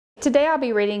Today I'll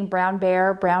be reading Brown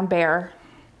Bear, Brown Bear.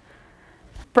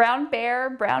 Brown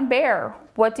bear,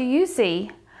 what do you see?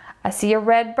 I see a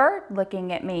red bird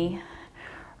looking at me.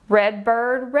 Red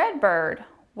bird,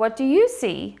 what do you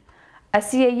see? I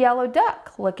see a yellow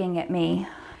duck looking at me.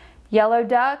 Yellow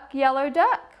duck,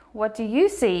 what do you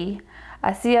see?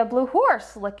 I see a blue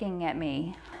horse looking at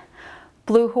me.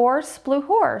 Blue horse,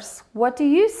 what do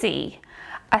you see?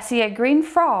 I see a green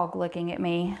frog looking at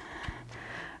me.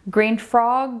 Green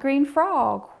frog,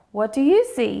 what do you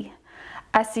see?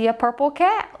 I see a purple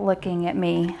cat looking at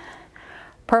me.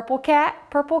 Purple cat,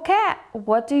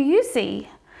 what do you see?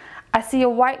 I see a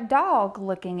white dog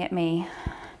looking at me.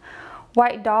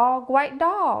 White dog,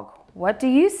 what do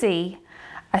you see?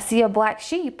 I see a black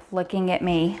sheep looking at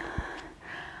me.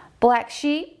 Black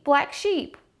sheep,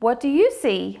 what do you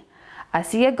see? I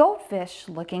see a goldfish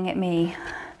looking at me.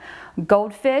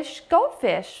 Goldfish,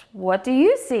 what do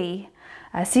you see?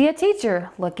 I see a teacher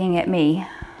looking at me.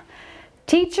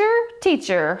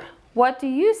 Teacher, what do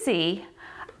you see?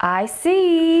 I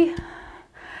see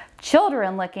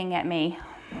children looking at me.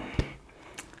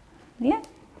 Yeah.